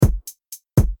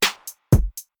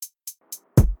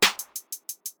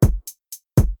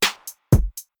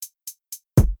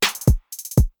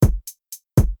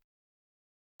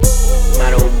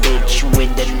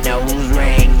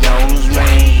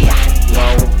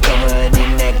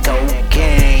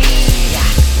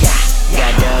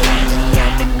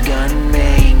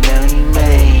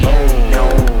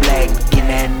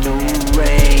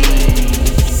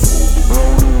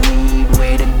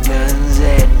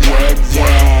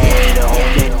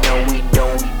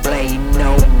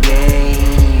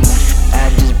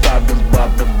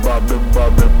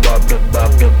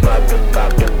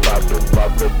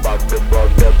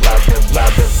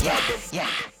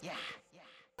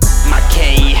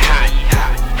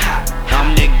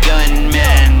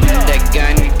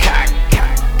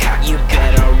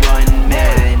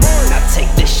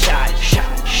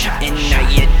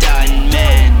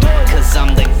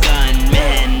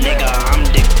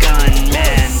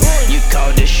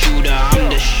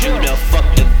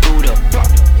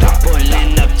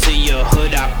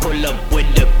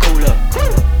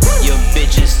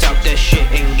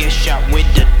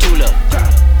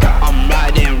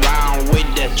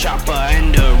chopper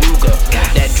and the Ruger.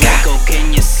 That Draco,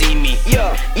 can you see me?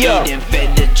 Eating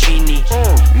fettuccine,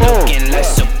 looking like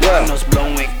Sopranos,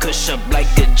 blowing kush up like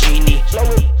a genie.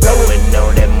 Blowing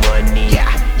all that money,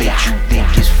 bitch, you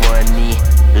think it's funny?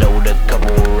 Load a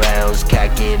couple rounds,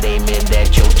 cock it, aim it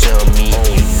at your tummy.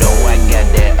 You know I got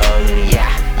that ugly,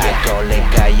 I call it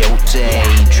coyote.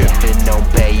 Trippin' on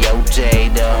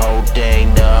peyote, the whole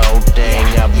thing, the whole thing.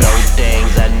 I blow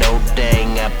things, I know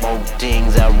things, I poke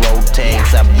things, I roll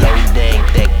tanks, I blow things.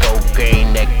 That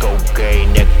cocaine, that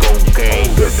cocaine, that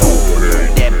cocaine.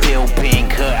 That pill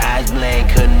pink, her eyes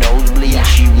blank, her nose bleed.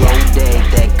 She roll dank,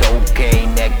 that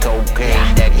cocaine, that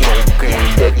cocaine, that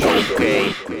cocaine, that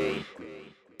cocaine.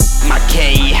 My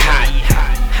K hot,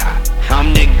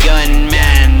 I'm the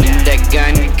gunman, the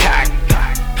gun cock.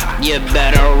 You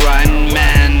better run,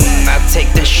 man. I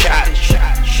take the shot,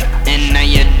 and now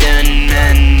you're done,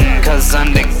 man. Cause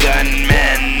I'm the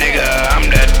gunman, nigga, I'm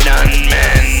the done,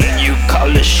 man. You call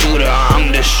the shooter,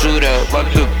 I'm the shooter.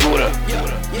 Fuck the cooler.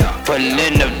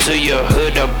 Pullin' up to your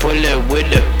hood, I pull it with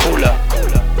the cooler.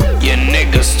 Your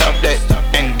niggas stop that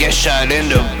and get shot in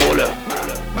the cooler.